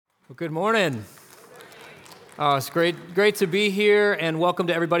Well, good morning. It's great to be here, and welcome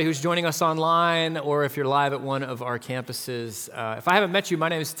to everybody who's joining us online, or if you're live at one of our campuses. If I haven't met you, my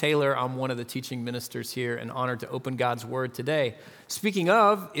name is Taylor. I'm one of the teaching ministers here, and honored to open God's Word today. Speaking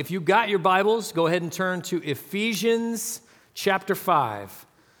of, if you've got your Bibles, go ahead and turn to Ephesians chapter 5.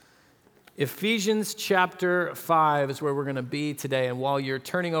 Ephesians chapter 5 is where we're going to be today, and while you're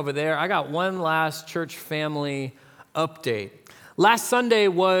turning over there, I got one last church family update. Last Sunday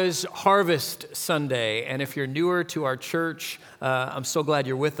was Harvest Sunday, and if you're newer to our church, I'm so glad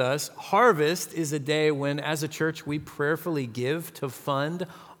you're with us. Harvest is a day when, as a church, we prayerfully give to fund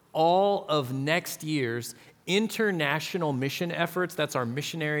all of next year's international mission efforts. That's our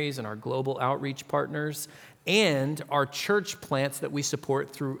missionaries and our global outreach partners, and our church plants that we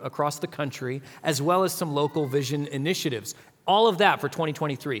support across the country, as well as some local vision initiatives. All of that for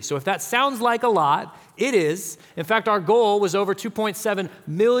 2023. So if that sounds like a lot, it is. In fact, our goal was over $2.7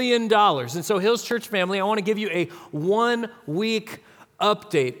 million. And so Hills Church family, I want to give you a 1-week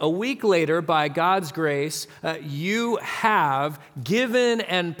update. A week later, by God's grace, you have given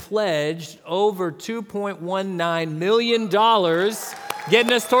and pledged over $2.19 million,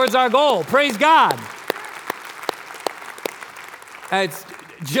 getting us towards our goal. Praise God. It's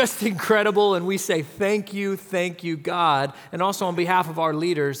just incredible, and we say thank you, God. And also on behalf of our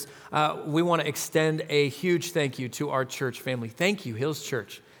leaders, we want to extend a huge thank you to our church family. Thank you, Hills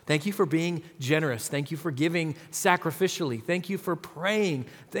Church. Thank you for being generous. Thank you for giving sacrificially. Thank you for praying.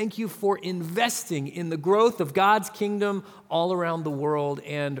 Thank you for investing in the growth of God's kingdom all around the world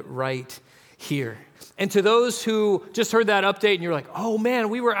and right here. And to those who just heard that update and you're like, oh man,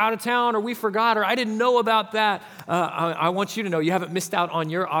 we were out of town, or we forgot, or I didn't know about that, I want you to know you haven't missed out on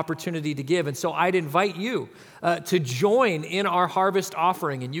your opportunity to give. And so I'd invite you to join in our harvest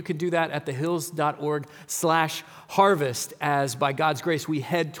offering. And you can do that at thehills.org/harvest, as by God's grace we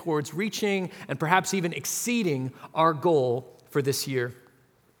head towards reaching and perhaps even exceeding our goal for this year.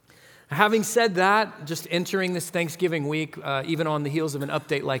 Having said that, just entering this Thanksgiving week, even on the heels of an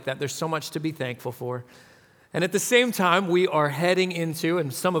update like that, there's so much to be thankful for. And at the same time, we are heading into,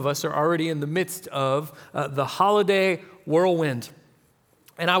 and some of us are already in the midst of, the holiday whirlwind.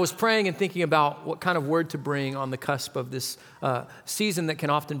 And I was praying and thinking about what kind of word to bring on the cusp of this season that can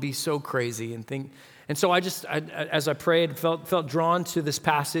often be so crazy. And so I as I prayed, felt drawn to this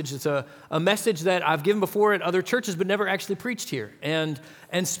passage. It's a message that I've given before at other churches, but never actually preached here. And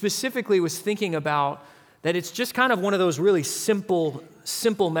specifically was thinking about that it's just kind of one of those really simple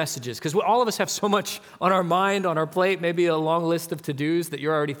messages, because all of us have so much on our mind, on our plate, maybe a long list of to-dos that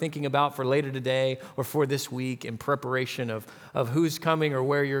you're already thinking about for later today or for this week in preparation of who's coming or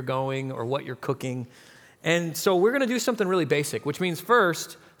where you're going or what you're cooking. And so we're going to do something really basic, which means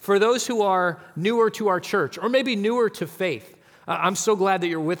first, for those who are newer to our church or maybe newer to faith, I'm so glad that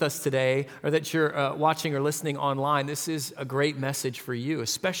you're with us today, or that you're watching or listening online. This is a great message for you,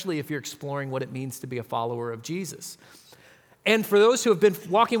 especially if you're exploring what it means to be a follower of Jesus. And for those who have been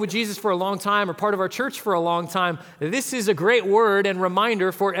walking with Jesus for a long time or part of our church for a long time, this is a great word and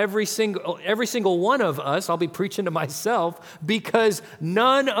reminder for every single one of us. I'll be preaching to myself, because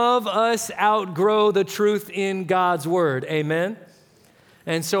none of us outgrow the truth in God's word. Amen?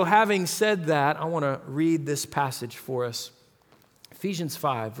 And so having said that, I want to read this passage for us. Ephesians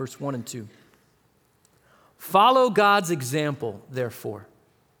 5, verse 1 and 2. Follow God's example, therefore,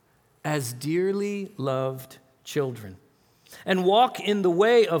 as dearly loved children, and walk in the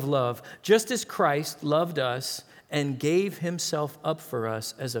way of love, just as Christ loved us and gave himself up for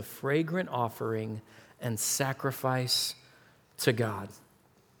us as a fragrant offering and sacrifice to God.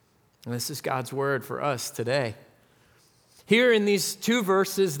 And this is God's word for us today. Here in these two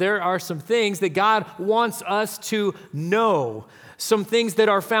verses, there are some things that God wants us to know, some things that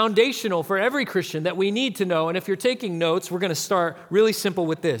are foundational for every Christian that we need to know. And if you're taking notes, we're going to start really simple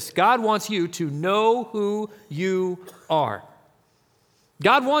with this. God wants you to know who you are.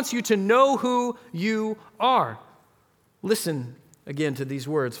 God wants you to know who you are. Listen again to these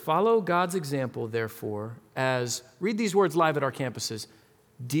words. Follow God's example, therefore, as, read these words live at our campuses,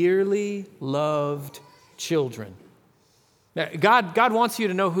 dearly loved children. God wants you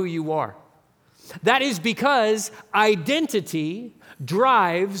to know who you are. That is because identity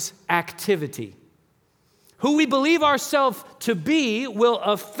drives activity. Who we believe ourselves to be will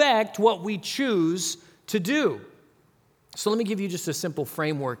affect what we choose to do. So let me give you just a simple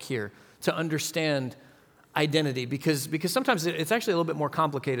framework here to understand identity, because sometimes it's actually a little bit more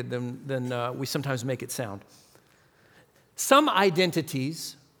complicated than we sometimes make it sound. Some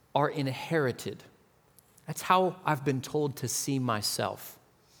identities are inherited. That's how I've been told to see myself.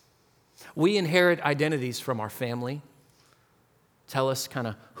 We inherit identities from our family, tell us kind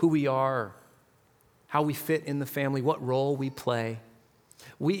of who we are, how we fit in the family, what role we play.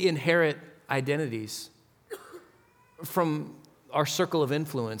 We inherit identities from our circle of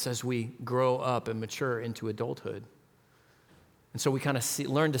influence as we grow up and mature into adulthood. And so we kind of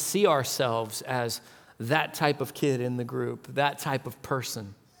learn to see ourselves as that type of kid in the group, that type of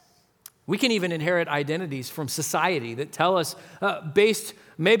person. We can even inherit identities from society that tell us, based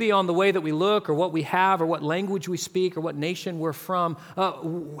maybe on the way that we look or what we have or what language we speak or what nation we're from,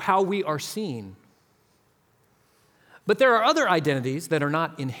 how we are seen. But there are other identities that are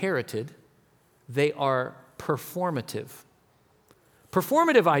not inherited. They are performative.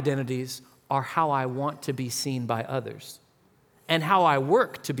 Performative identities are how I want to be seen by others and how I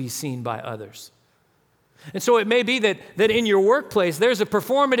work to be seen by others. And so it may be that in your workplace, there's a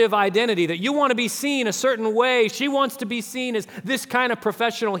performative identity that you want to be seen a certain way. She wants to be seen as this kind of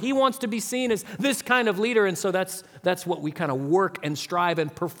professional. He wants to be seen as this kind of leader. And so that's what we kind of work and strive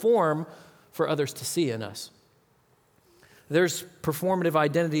and perform for others to see in us. There's performative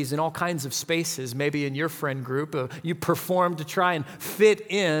identities in all kinds of spaces. Maybe in your friend group, you perform to try and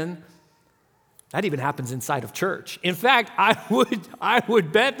fit in. That even happens inside of church. In fact, I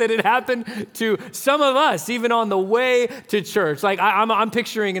would bet that it happened to some of us, even on the way to church. Like I'm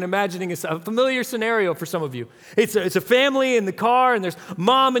picturing and imagining a familiar scenario for some of you. It's a family in the car, and there's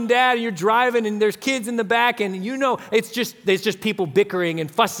mom and dad, and you're driving, and there's kids in the back, and you know there's just people bickering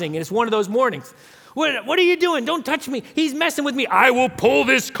and fussing, and it's one of those mornings. What are you doing? Don't touch me. He's messing with me. I will pull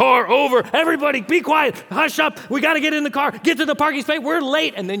this car over. Everybody, be quiet. Hush up. We got to get in the car. Get to the parking space. We're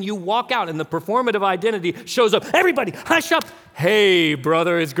late. And then you walk out and the performative identity shows up. Everybody, hush up. Hey,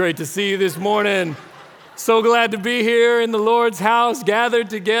 brother, it's great to see you this morning. So glad to be here in the Lord's house, gathered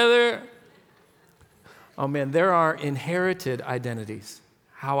together. Oh, man, there are inherited identities,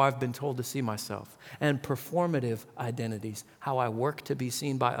 how I've been told to see myself, and performative identities, how I work to be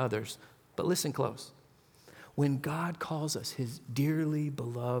seen by others. But listen close. When God calls us his dearly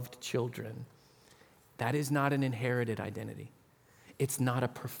beloved children, that is not an inherited identity. It's not a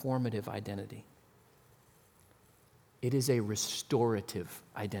performative identity. It is a restorative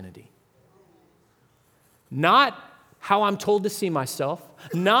identity. Not how I'm told to see myself,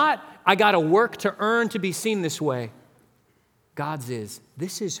 not I got to work to earn to be seen this way. God's is,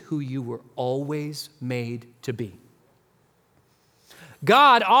 this is who you were always made to be.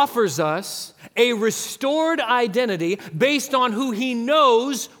 God offers us a restored identity based on who he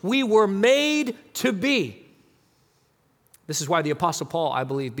knows we were made to be. This is why the Apostle Paul, I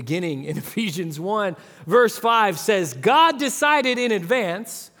believe, beginning in Ephesians 1, verse 5 says, God decided in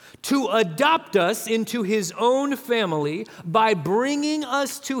advance to adopt us into his own family by bringing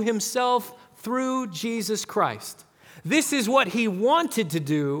us to himself through Jesus Christ. This is what he wanted to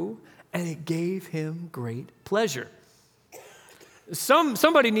do, and it gave him great pleasure.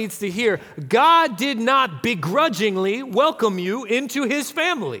 Somebody needs to hear, God did not begrudgingly welcome you into his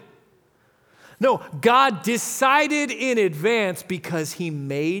family. No, God decided in advance because he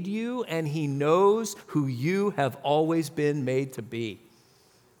made you and he knows who you have always been made to be.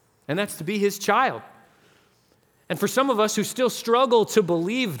 And that's to be his child. And for some of us who still struggle to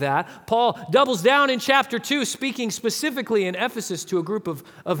believe that, Paul doubles down in chapter 2, speaking specifically in Ephesus to a group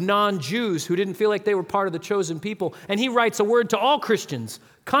of non-Jews who didn't feel like they were part of the chosen people. And he writes a word to all Christians.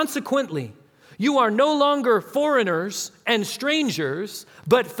 Consequently, you are no longer foreigners and strangers,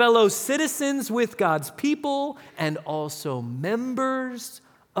 but fellow citizens with God's people and also members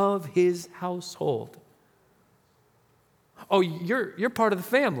of his household. Oh, you're part of the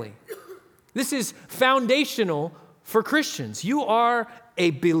family. This is foundational for Christians. You are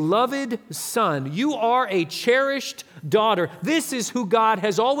a beloved son. You are a cherished daughter. This is who God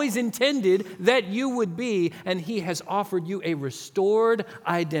has always intended that you would be, and he has offered you a restored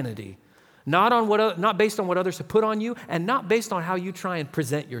identity, not based on what others have put on you, and not based on how you try and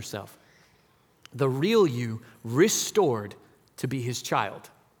present yourself. The real you restored to be his child.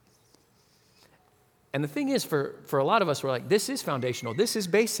 And the thing is, for a lot of us, we're like, this is foundational. This is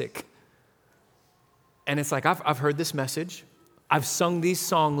basic. And it's like, I've heard this message. I've sung these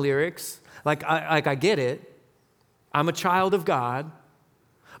song lyrics. I get it. I'm a child of God.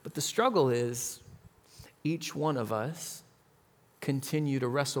 But the struggle is each one of us continue to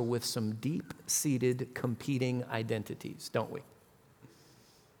wrestle with some deep-seated competing identities, don't we?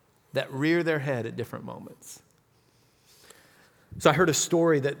 That rear their head at different moments. So I heard a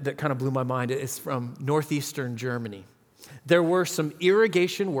story that kind of blew my mind. It's from northeastern Germany. There were some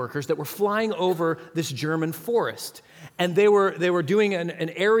irrigation workers that were flying over this German forest, and they were doing an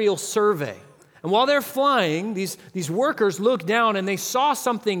aerial survey. And while they're flying, these workers looked down and they saw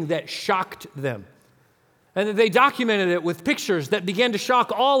something that shocked them. And they documented it with pictures that began to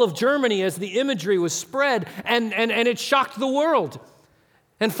shock all of Germany as the imagery was spread, and it shocked the world.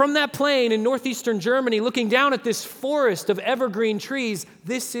 And from that plane in northeastern Germany, looking down at this forest of evergreen trees,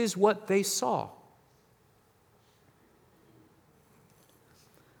 this is what they saw.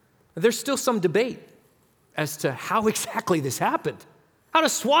 There's still some debate as to how exactly this happened. How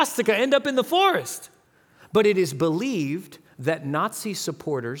does swastika end up in the forest? But it is believed that Nazi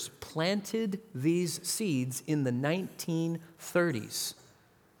supporters planted these seeds in the 1930s.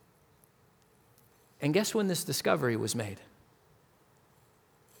 And guess when this discovery was made?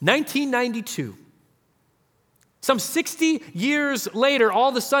 1992. Some 60 years later, all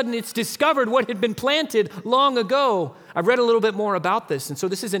of a sudden, it's discovered what had been planted long ago. I've read a little bit more about this. And so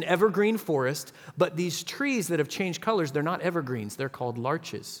this is an evergreen forest, but these trees that have changed colors, they're not evergreens. They're called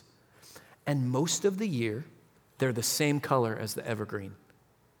larches. And most of the year, they're the same color as the evergreen.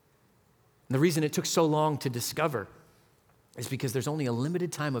 And the reason it took so long to discover is because there's only a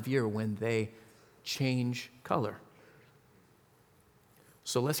limited time of year when they change color.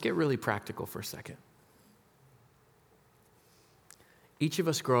 So let's get really practical for a second. Each of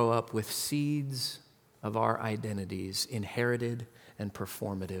us grow up with seeds of our identities, inherited and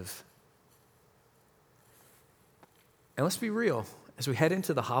performative. And let's be real, as we head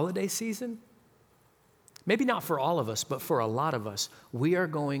into the holiday season, maybe not for all of us, but for a lot of us, we are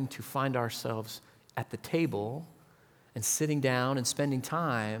going to find ourselves at the table and sitting down and spending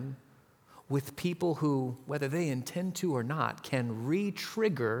time with people who, whether they intend to or not, can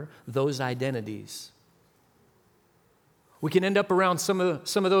re-trigger those identities. We can end up around some of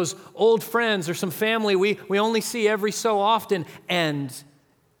those old friends or some family we only see every so often, and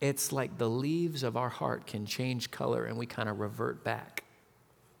it's like the leaves of our heart can change color and we kind of revert back.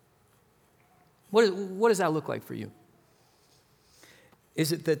 What does that look like for you?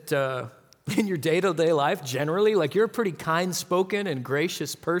 Is it that in your day-to-day life, generally, like you're a pretty kind-spoken and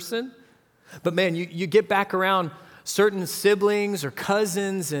gracious person, but man, you get back around certain siblings or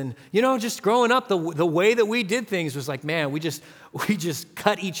cousins, and just growing up, the way that we did things was like, man, we just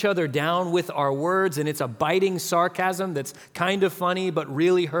cut each other down with our words, and it's a biting sarcasm that's kind of funny but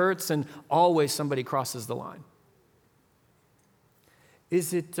really hurts, and always somebody crosses the line.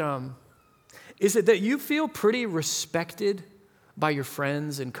 Is it that you feel pretty respected by your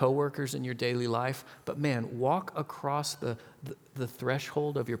friends and coworkers in your daily life, but man, walk across the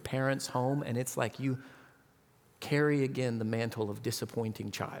threshold of your parents' home, and it's like you carry again the mantle of disappointing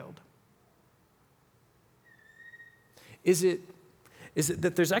child? Is it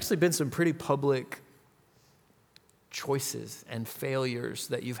that there's actually been some pretty public choices and failures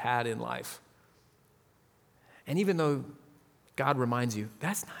that you've had in life? And even though God reminds you,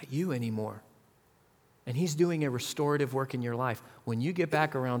 that's not you anymore, and He's doing a restorative work in your life, when you get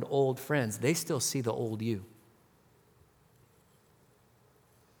back around old friends, they still see the old you.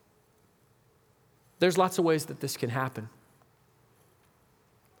 There's lots of ways that this can happen.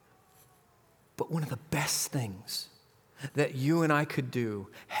 But one of the best things that you and I could do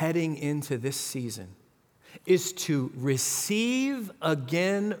heading into this season is to receive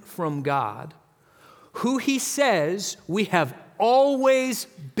again from God who He says we have always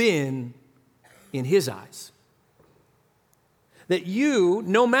been in His eyes. That you,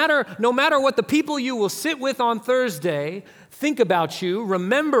 no matter what the people you will sit with on Thursday think about you,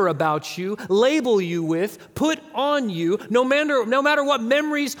 remember about you, label you with, put on you, no matter what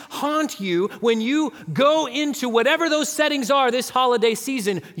memories haunt you, when you go into whatever those settings are this holiday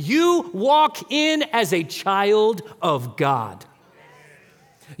season, you walk in as a child of God.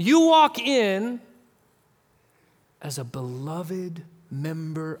 You walk in as a beloved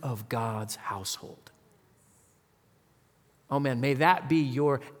member of God's household. Oh man, may that be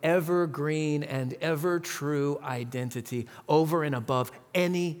your evergreen and ever true identity over and above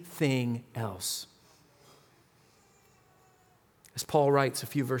anything else. As Paul writes a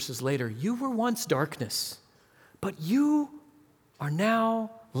few verses later, you were once darkness, but you are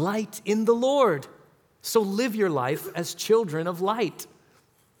now light in the Lord. So live your life as children of light.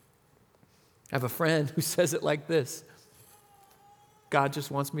 I have a friend who says it like this: God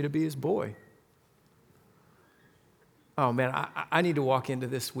just wants me to be His boy. Oh man, I need to walk into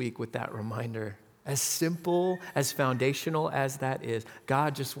this week with that reminder. As simple, as foundational as that is,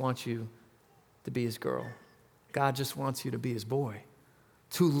 God just wants you to be His girl. God just wants you to be His boy.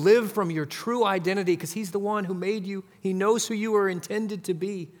 To live from your true identity, because He's the one who made you. He knows who you are intended to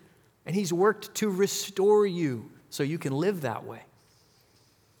be. And He's worked to restore you so you can live that way.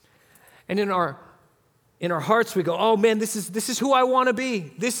 And in our hearts we go, oh man, this is who I want to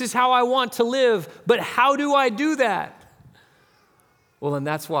be. This is how I want to live. But how do I do that? Well, and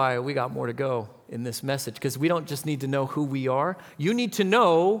that's why we got more to go in this message, because we don't just need to know who we are. You need to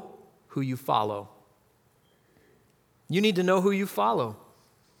know who you follow. You need to know who you follow.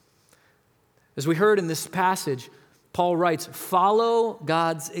 As we heard in this passage, Paul writes, "Follow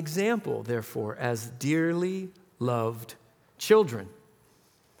God's example, therefore, as dearly loved children."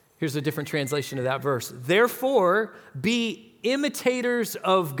 Here's a different translation of that verse. "Therefore, be imitators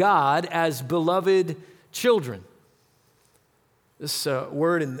of God as beloved children." This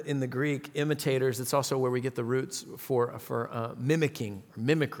word in the Greek, imitators, it's also where we get the roots for mimicking, or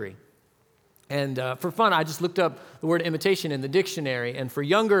mimicry. And for fun, I just looked up the word imitation in the dictionary. And for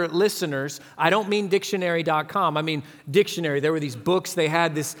younger listeners, I don't mean dictionary.com. I mean dictionary. There were these books. They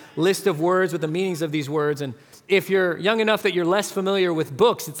had this list of words with the meanings of these words. And if you're young enough that you're less familiar with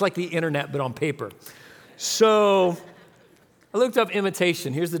books, it's like the internet, but on paper. So I looked up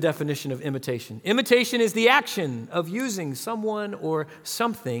imitation. Here's the definition of imitation. Imitation is the action of using someone or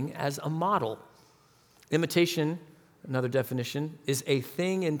something as a model. Imitation, another definition, is a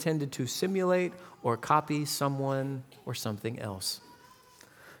thing intended to simulate or copy someone or something else.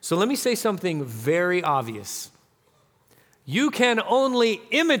 So let me say something very obvious. You can only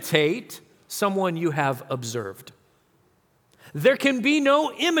imitate someone you have observed. There can be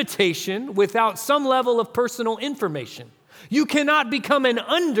no imitation without some level of personal information. You cannot become an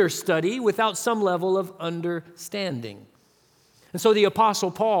understudy without some level of understanding. And so the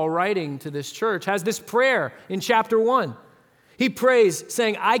Apostle Paul, writing to this church, has this prayer in chapter 1. He prays,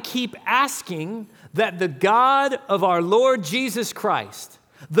 saying, "I keep asking that the God of our Lord Jesus Christ,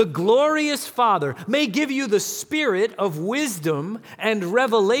 the glorious Father, may give you the spirit of wisdom and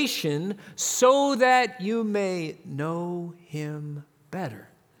revelation so that you may know him better."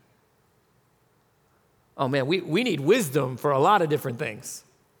 Oh man, we need wisdom for a lot of different things.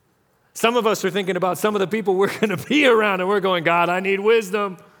 Some of us are thinking about some of the people we're going to be around, and we're going, "God, I need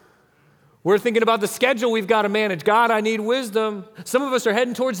wisdom." We're thinking about the schedule we've got to manage. "God, I need wisdom." Some of us are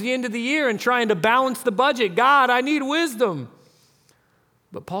heading towards the end of the year and trying to balance the budget. "God, I need wisdom."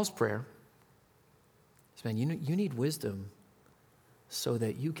 But Paul's prayer is, man, you need wisdom so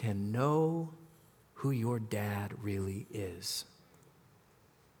that you can know who your dad really is.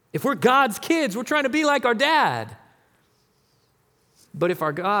 If we're God's kids, we're trying to be like our dad. But if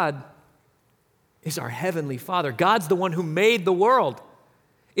our God is our heavenly Father, God's the one who made the world.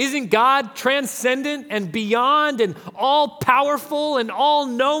 Isn't God transcendent and beyond and all-powerful and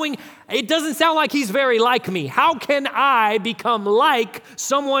all-knowing? It doesn't sound like he's very like me. How can I become like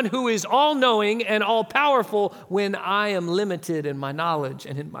someone who is all-knowing and all-powerful when I am limited in my knowledge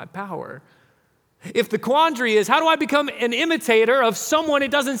and in my power? If the quandary is, how do I become an imitator of someone it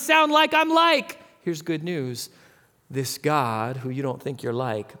doesn't sound like I'm like? Here's good news. This God, who you don't think you're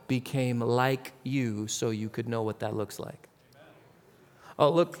like, became like you so you could know what that looks like. Oh,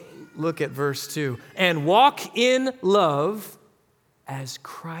 look at verse 2. "And walk in love as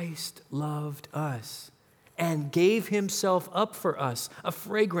Christ loved us and gave himself up for us, a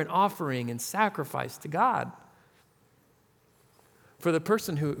fragrant offering and sacrifice to God." For the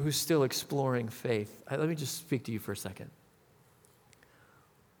person who's still exploring faith, let me just speak to you for a second.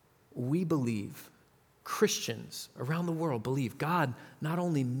 We believe, Christians around the world believe, God not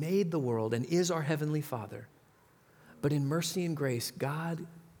only made the world and is our heavenly Father, but in mercy and grace, God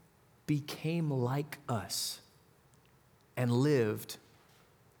became like us and lived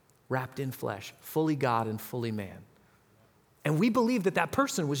wrapped in flesh, fully God and fully man. And we believe that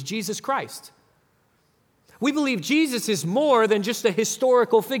person was Jesus Christ. We believe Jesus is more than just a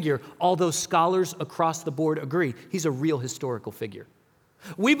historical figure, although scholars across the board agree he's a real historical figure.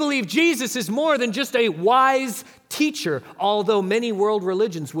 We believe Jesus is more than just a wise teacher, although many world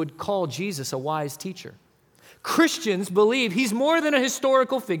religions would call Jesus a wise teacher. Christians believe he's more than a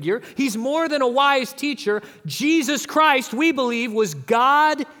historical figure. He's more than a wise teacher. Jesus Christ, we believe, was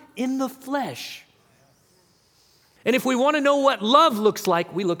God in the flesh. And if we want to know what love looks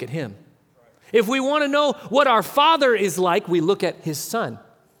like, we look at him. If we want to know what our Father is like, we look at his Son.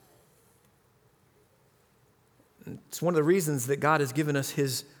 It's one of the reasons that God has given us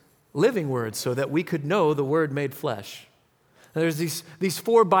his living word so that we could know the Word made flesh. Now, there's these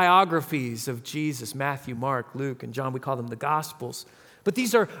 4 biographies of Jesus, Matthew, Mark, Luke, and John. We call them the Gospels. But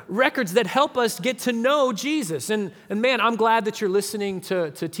these are records that help us get to know Jesus. And man, I'm glad that you're listening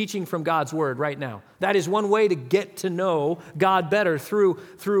to teaching from God's Word right now. That is one way to get to know God better, through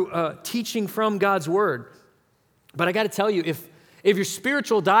teaching from God's Word. But I got to tell you, if your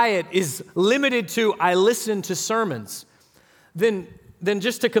spiritual diet is limited to, I listen to sermons, then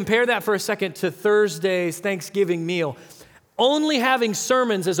just to compare that for a second to Thursday's Thanksgiving meal, only having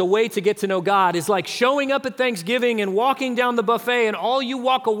sermons as a way to get to know God is like showing up at Thanksgiving and walking down the buffet and all you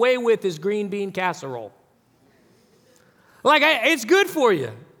walk away with is green bean casserole. It's good for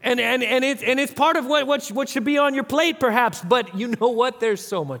you. And it's part of what should be on your plate perhaps. But you know what? There's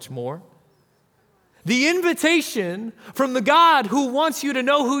so much more. The invitation from the God who wants you to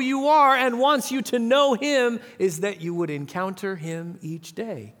know who you are and wants you to know Him is that you would encounter Him each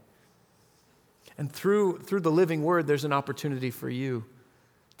day. And through the living word, there's an opportunity for you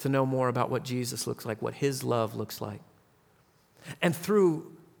to know more about what Jesus looks like, what His love looks like. And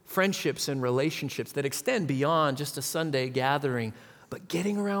through friendships and relationships that extend beyond just a Sunday gathering, but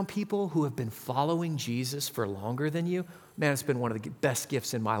getting around people who have been following Jesus for longer than you, man, it's been one of the best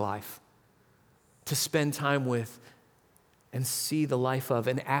gifts in my life. To spend time with and see the life of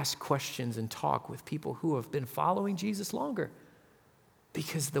and ask questions and talk with people who have been following Jesus longer.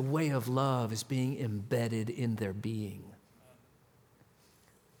 Because the way of love is being embedded in their being.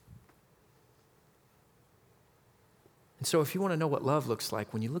 And so if you want to know what love looks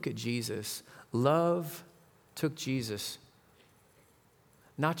like, when you look at Jesus, love took Jesus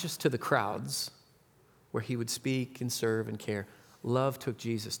not just to the crowds where He would speak and serve and care. Love took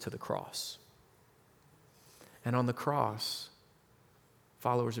Jesus to the cross. And on the cross,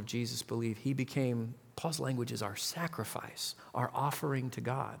 followers of Jesus believe He became, Paul's language is our sacrifice, our offering to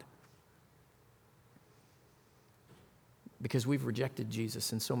God. Because we've rejected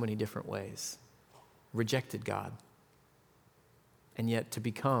Jesus in so many different ways, rejected God. And yet to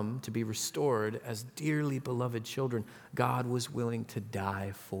be restored as dearly beloved children, God was willing to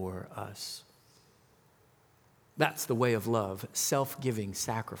die for us. That's the way of love, self-giving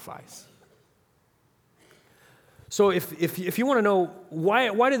sacrifice. So if you want to know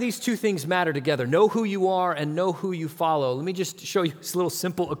why do these two things matter together, know who you are and know who you follow, let me just show you this little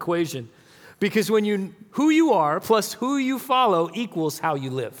simple equation. Because who you are plus who you follow equals how you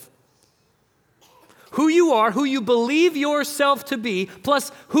live. Who you are, who you believe yourself to be,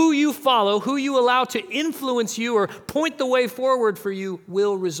 plus who you follow, who you allow to influence you or point the way forward for you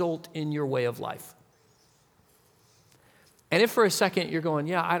will result in your way of life. And if for a second you're going,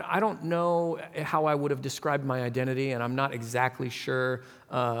 yeah, I don't know how I would have described my identity, and I'm not exactly sure,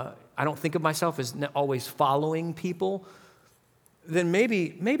 I don't think of myself as always following people, then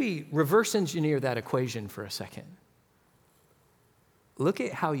maybe reverse engineer that equation for a second. Look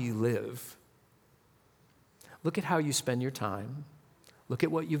at how you live. Look at how you spend your time. Look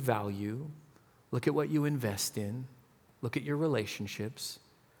at what you value. Look at what you invest in. Look at your relationships.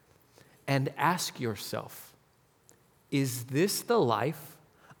 And ask yourself, is this the life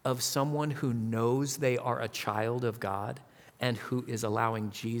of someone who knows they are a child of God and who is allowing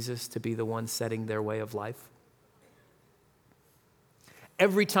Jesus to be the one setting their way of life?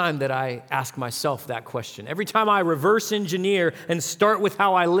 Every time that I ask myself that question, every time I reverse engineer and start with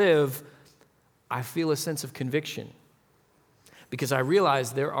how I live, I feel a sense of conviction because I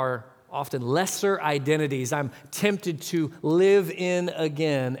realize there are often lesser identities I'm tempted to live in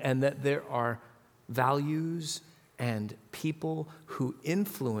again, and that there are values and people who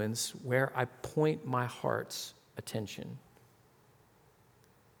influence where I point my heart's attention.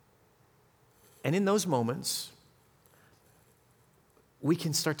 And in those moments, we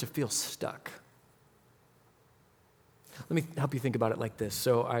can start to feel stuck. Let me help you think about it like this.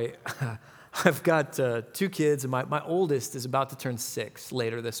 So I've got 2 kids, and my oldest is about to turn 6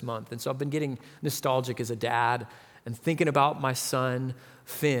 later this month. And so I've been getting nostalgic as a dad and thinking about my son,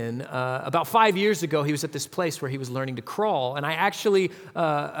 Finn. About 5 years ago, he was at this place where he was learning to crawl. And I actually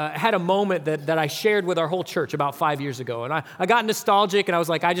had a moment that I shared with our whole church about 5 years ago. And I got nostalgic, and I was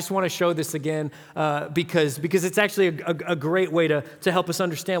like, I just want to show this again because it's actually a great way to help us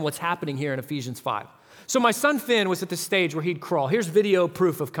understand what's happening here in Ephesians 5. So my son, Finn, was at the stage where he'd crawl. Here's video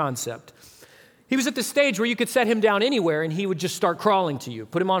proof of concept. He was at the stage where you could set him down anywhere and he would just start crawling to you.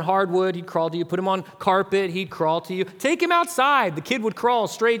 Put him on hardwood, he'd crawl to you. Put him on carpet, he'd crawl to you. Take him outside, the kid would crawl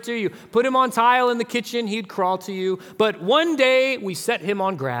straight to you. Put him on tile in the kitchen, he'd crawl to you. But one day, we set him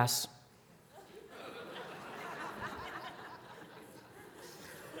on grass.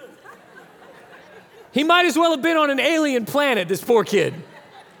 He might as well have been on an alien planet, this poor kid.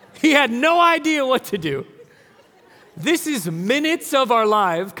 He had no idea what to do. This is minutes of our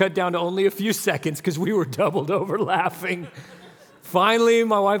life cut down to only a few seconds because we were doubled over laughing. Finally,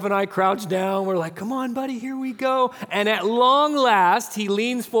 my wife and I crouched down. We're like, come on, buddy, here we go. And at long last, he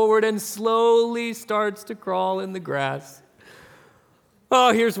leans forward and slowly starts to crawl in the grass.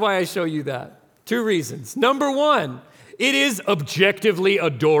 Oh, here's why I show you that. 2 reasons. Number 1, it is objectively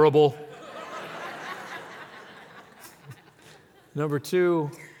adorable. Number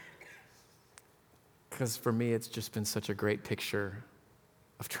 2, because for me, it's just been such a great picture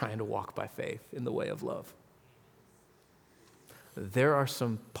of trying to walk by faith in the way of love. There are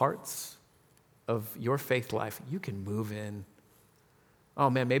some parts of your faith life you can move in. Oh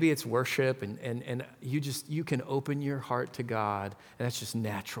man, maybe it's worship and you can open your heart to God, and that's just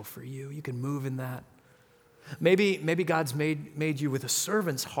natural for you. You can move in that. Maybe God's made you with a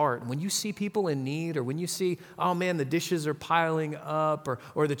servant's heart. And when you see people in need, or when you see, oh man, the dishes are piling up,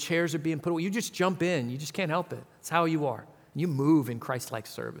 or the chairs are being put away, you just jump in. You just can't help it. It's how you are. You move in Christ-like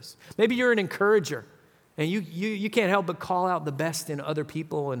service. Maybe you're an encourager, and you can't help but call out the best in other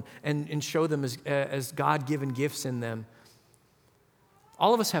people and show them as God-given gifts in them.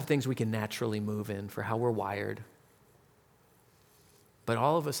 All of us have things we can naturally move in for how we're wired. But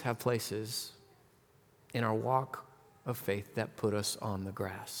all of us have places in our walk of faith that put us on the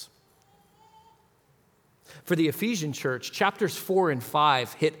grass. For the Ephesian church, chapters 4 and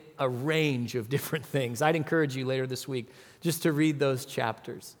 5 hit a range of different things. I'd encourage you later this week just to read those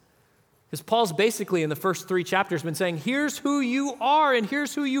chapters. Because Paul's basically in the first 3 chapters been saying, here's who you are and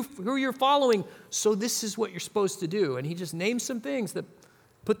here's who you're following, so this is what you're supposed to do. And he just names some things that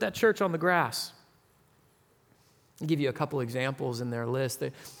put that church on the grass. I'll give you a couple examples in their list.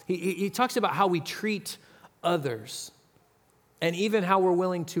 He talks about how we treat others and even how we're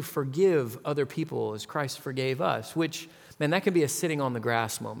willing to forgive other people as Christ forgave us, which, man, that can be a sitting on the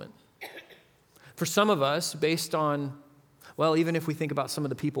grass moment. For some of us, based on, well, even if we think about some of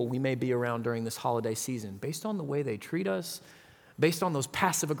the people we may be around during this holiday season, based on the way they treat us, based on those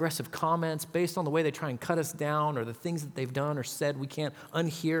passive-aggressive comments, based on the way they try and cut us down, or the things that they've done or said we can't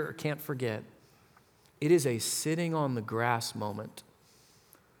unhear or can't forget, it is a sitting on the grass moment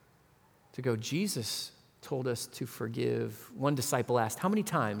to go, Jesus told us to forgive. One disciple asked, how many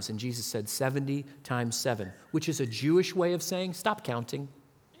times? And Jesus said 70 times 7, which is a Jewish way of saying, stop counting.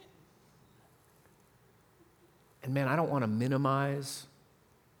 And man, I don't want to minimize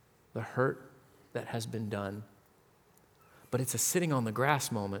the hurt that has been done. But it's a sitting on the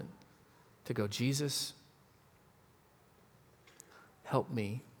grass moment to go, Jesus, help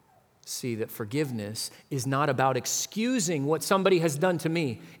me see that forgiveness is not about excusing what somebody has done to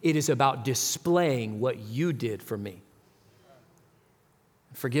me. It is about displaying what you did for me.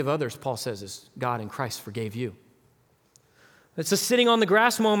 Forgive others, Paul says, as God in Christ forgave you. It's a sitting on the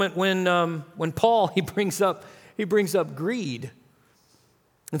grass moment when Paul, he brings up greed.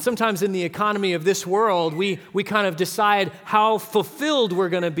 And sometimes in the economy of this world, we kind of decide how fulfilled we're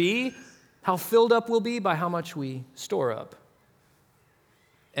going to be, how filled up we'll be by how much we store up.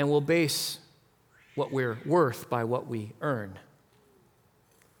 And we'll base what we're worth by what we earn.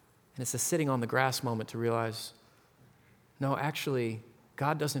 And it's a sitting on the grass moment to realize, no, actually,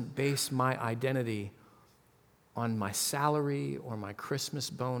 God doesn't base my identity on my salary or my Christmas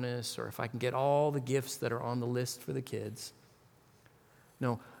bonus or if I can get all the gifts that are on the list for the kids.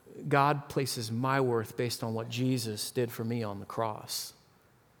 No, God places my worth based on what Jesus did for me on the cross.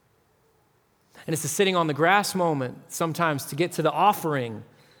 And it's a sitting on the grass moment sometimes to get to the offering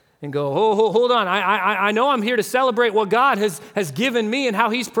and go, oh, hold on, I know I'm here to celebrate what God has given me and how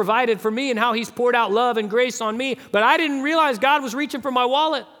he's provided for me and how he's poured out love and grace on me, but I didn't realize God was reaching for my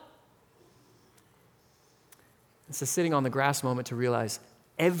wallet. It's a sitting on the grass moment to realize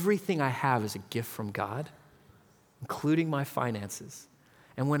everything I have is a gift from God, including my finances.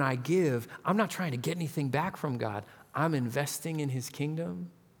 And when I give, I'm not trying to get anything back from God. I'm investing in his kingdom.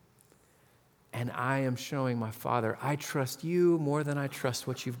 And I am showing my Father, I trust you more than I trust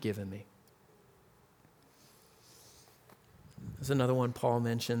what you've given me. There's another one Paul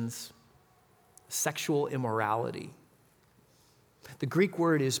mentions, sexual immorality. The Greek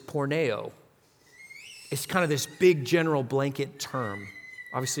word is porneo. It's kind of this big general blanket term,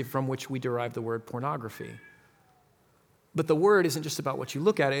 obviously from which we derive the word pornography. But the word isn't just about what you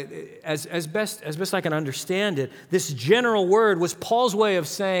look at. As best I can understand it, this general word was Paul's way of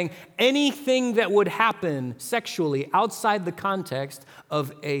saying anything that would happen sexually outside the context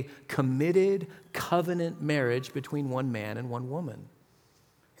of a committed covenant marriage between one man and one woman.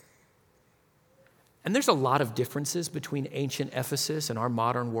 And there's a lot of differences between ancient Ephesus and our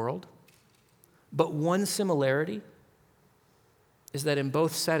modern world. But one similarity is that in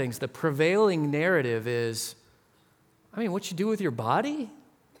both settings, the prevailing narrative is, what you do with your body,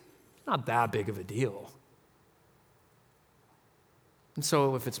 not that big of a deal. And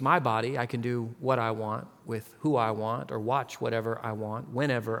so if it's my body, I can do what I want with who I want or watch whatever I want,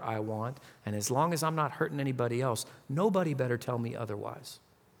 whenever I want. And as long as I'm not hurting anybody else, nobody better tell me otherwise.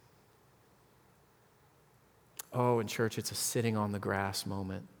 Oh, in church, it's a sitting on the grass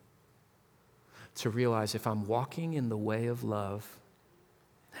moment to realize if I'm walking in the way of love,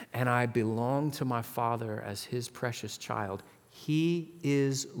 and I belong to my Father as his precious child, he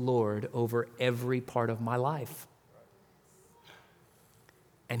is Lord over every part of my life.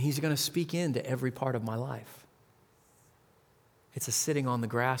 And he's going to speak into every part of my life. It's a sitting on the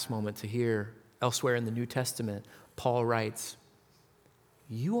grass moment to hear elsewhere in the New Testament, Paul writes,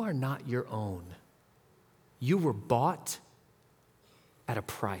 you are not your own. You were bought at a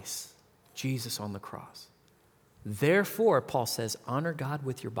price, Jesus on the cross. Therefore, Paul says, honor God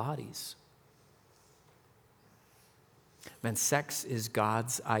with your bodies. Man, sex is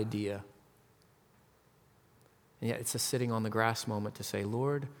God's idea. And yet it's a sitting on the grass moment to say,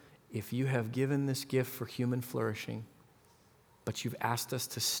 Lord, if you have given this gift for human flourishing, but you've asked us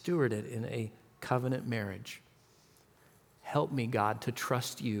to steward it in a covenant marriage, help me, God, to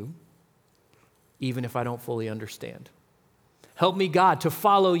trust you, even if I don't fully understand. Help me, God, to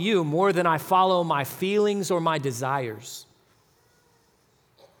follow you more than I follow my feelings or my desires.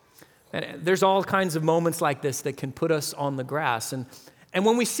 And there's all kinds of moments like this that can put us on the grass. And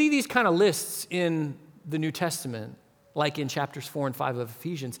when we see these kind of lists in the New Testament, like in chapters 4 and 5 of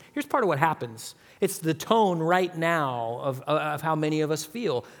Ephesians, here's part of what happens. It's the tone right now of how many of us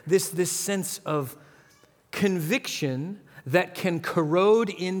feel. This sense of conviction that can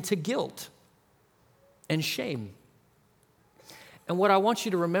corrode into guilt and shame. And what I want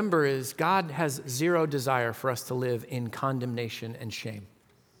you to remember is God has zero desire for us to live in condemnation and shame.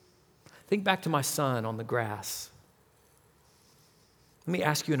 Think back to my son on the grass. Let me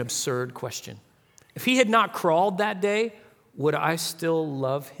ask you an absurd question. If he had not crawled that day, would I still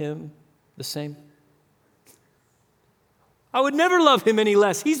love him the same? I would never love him any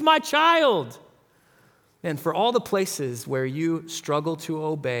less. He's my child. And for all the places where you struggle to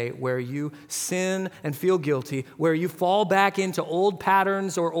obey, where you sin and feel guilty, where you fall back into old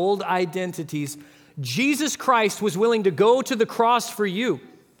patterns or old identities, Jesus Christ was willing to go to the cross for you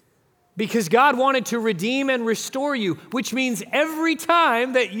because God wanted to redeem and restore you, which means every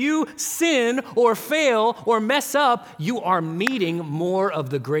time that you sin or fail or mess up, you are meeting more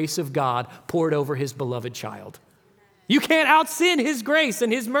of the grace of God poured over his beloved child. You can't out-sin his grace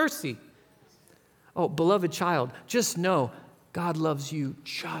and his mercy. Oh, beloved child, just know God loves you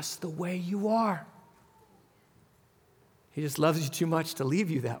just the way you are. He just loves you too much to leave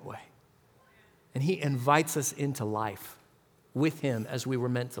you that way. And he invites us into life with him as we were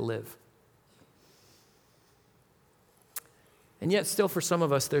meant to live. And yet still for some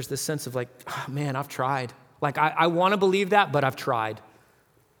of us, there's this sense of like, oh, man, I've tried. Like I want to believe that, but I've tried.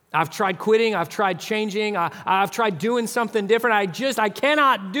 I've tried quitting. I've tried changing. I've tried doing something different. I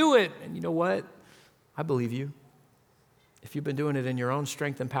cannot do it. And you know what? I believe you. If you've been doing it in your own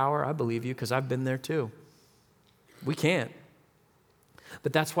strength and power, I believe you because I've been there too. We can't.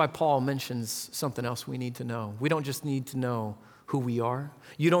 But that's why Paul mentions something else we need to know. We don't just need to know who we are.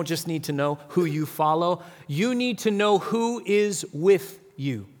 You don't just need to know who you follow. You need to know who is with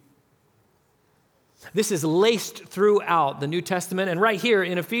you. This is laced throughout the New Testament and right here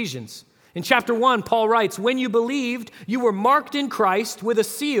in Ephesians. In chapter 1, Paul writes, when you believed, you were marked in Christ with a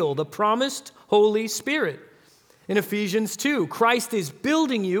seal, the promised Holy Spirit. In Ephesians 2, Christ is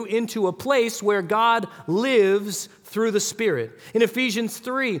building you into a place where God lives through the Spirit. In Ephesians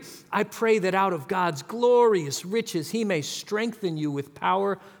 3, I pray that out of God's glorious riches, he may strengthen you with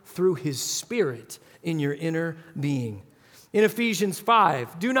power through his Spirit in your inner being. In Ephesians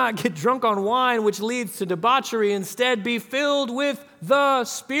 5, do not get drunk on wine, which leads to debauchery. Instead, be filled with the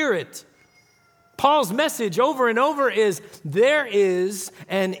Spirit. Paul's message over and over is there is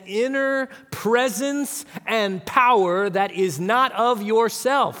an inner presence and power that is not of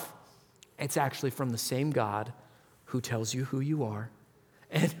yourself. It's actually from the same God who tells you who you are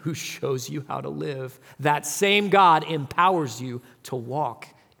and who shows you how to live. That same God empowers you to walk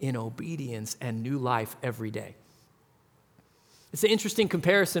in obedience and new life every day. It's an interesting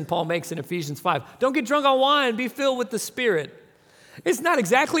comparison Paul makes in Ephesians 5. Don't get drunk on wine, be filled with the Spirit. It's not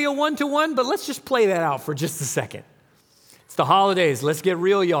exactly a one-to-one, but let's just play that out for just a second. It's the holidays. Let's get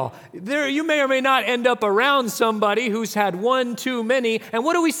real, y'all. You may or may not end up around somebody who's had one too many. And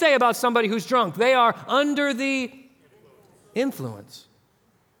what do we say about somebody who's drunk? They are under the influence.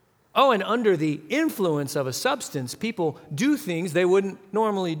 Oh, and under the influence of a substance, people do things they wouldn't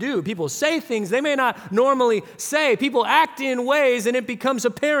normally do. People say things they may not normally say. People act in ways, and it becomes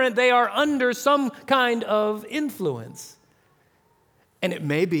apparent they are under some kind of influence. And it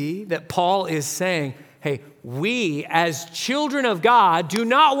may be that Paul is saying, hey, we as children of God do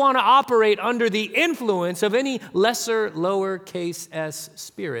not want to operate under the influence of any lesser, lowercase s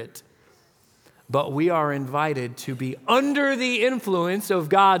spirit. but we are invited to be under the influence of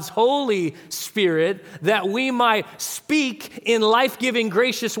God's Holy Spirit that we might speak in life-giving,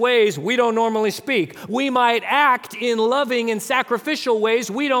 gracious ways we don't normally speak. We might act in loving and sacrificial ways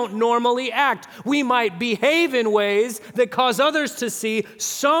we don't normally act. We might behave in ways that cause others to see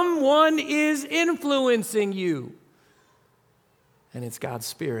someone is influencing you. And it's God's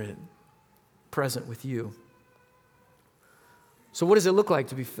Spirit present with you. So what does it look like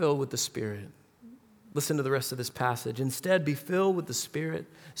to be filled with the Spirit? Listen to the rest of this passage. Instead, be filled with the Spirit,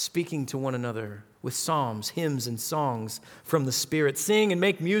 speaking to one another with psalms, hymns, and songs from the Spirit. Sing and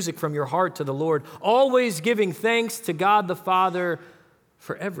make music from your heart to the Lord, always giving thanks to God the Father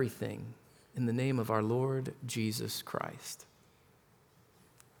for everything in the name of our Lord Jesus Christ.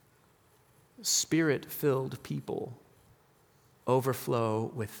 Spirit-filled people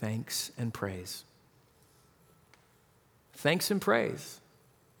overflow with thanks and praise. Thanks and praise.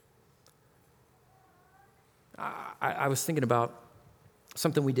 I was thinking about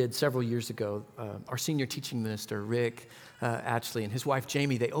something we did several years ago. Our senior teaching minister, Rick Atchley, and his wife,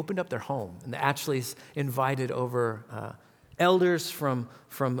 Jamie, they opened up their home. And the Atchleys invited over elders from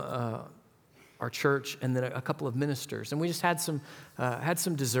our church and then a couple of ministers. And we just had some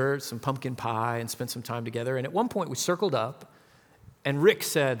dessert, some pumpkin pie, and spent some time together. And at one point, we circled up, and Rick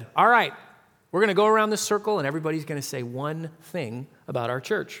said, all right, we're going to go around this circle, and everybody's going to say one thing about our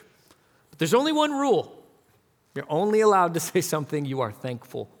church. But there's only one rule. You're only allowed to say something you are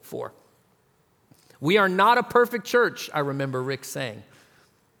thankful for. We are not a perfect church, I remember Rick saying.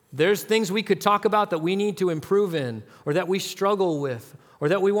 There's things we could talk about that we need to improve in, or that we struggle with, or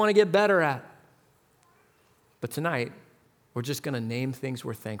that we want to get better at. But tonight, we're just going to name things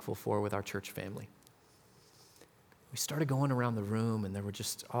we're thankful for with our church family. We started going around the room, and there were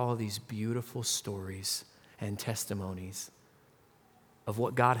just all these beautiful stories and testimonies of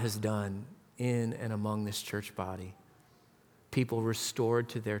what God has done in and among this church body. People restored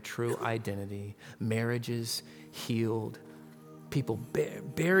to their true identity, marriages healed, people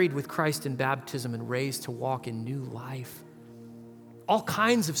buried with Christ in baptism and raised to walk in new life. All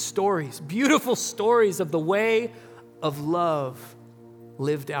kinds of stories, beautiful stories of the way of love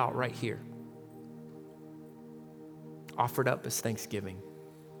lived out right here, offered up as thanksgiving.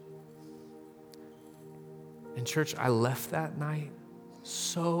 And church, I left that night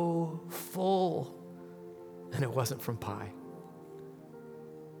so full, and it wasn't from pie.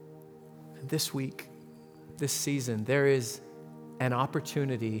 And this week, this season, there is an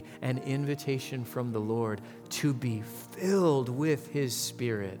opportunity, an invitation from the Lord to be filled with His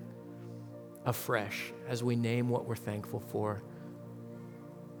Spirit afresh as we name what we're thankful for,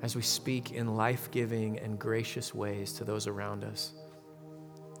 as we speak in life-giving and gracious ways to those around us,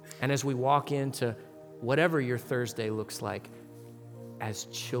 and as we walk into whatever your Thursday looks like as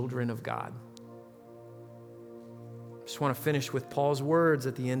children of God. I just want to finish with Paul's words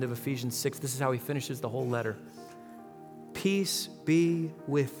at the end of Ephesians 6. This is how he finishes the whole letter. Peace be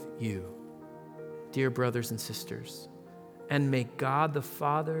with you, dear brothers and sisters, and may God the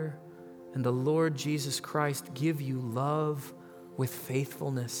Father and the Lord Jesus Christ give you love with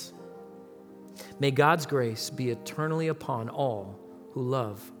faithfulness. May God's grace be eternally upon all who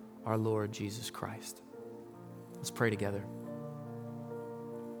love our Lord Jesus Christ. Let's pray together.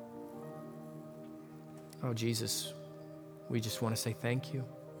 Oh, Jesus, we just want to say thank you.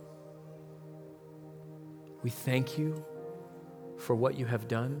 We thank you for what you have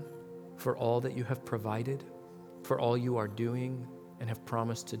done, for all that you have provided, for all you are doing and have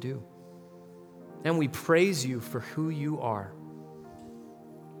promised to do. And we praise you for who you are.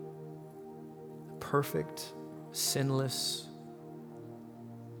 Perfect, sinless,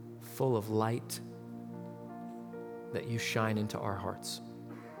 full of light that you shine into our hearts.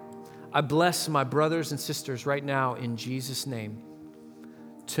 I bless my brothers and sisters right now in Jesus' name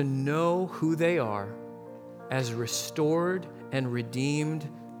to know who they are as restored and redeemed,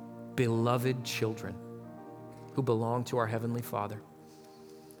 beloved children who belong to our Heavenly Father.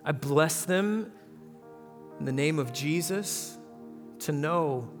 I bless them in the name of Jesus to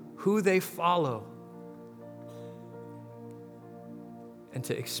know who they follow and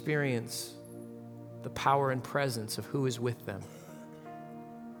to experience the power and presence of who is with them,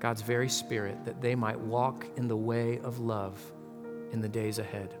 God's very Spirit, that they might walk in the way of love in the days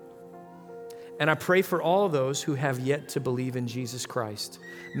ahead. And I pray for all those who have yet to believe in Jesus Christ.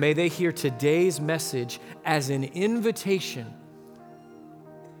 May they hear today's message as an invitation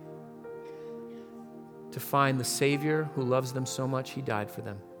to find the Savior who loves them so much He died for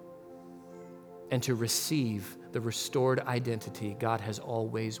them, and to receive the restored identity God has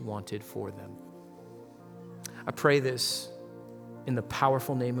always wanted for them. I pray this In the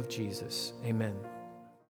powerful name of Jesus, amen.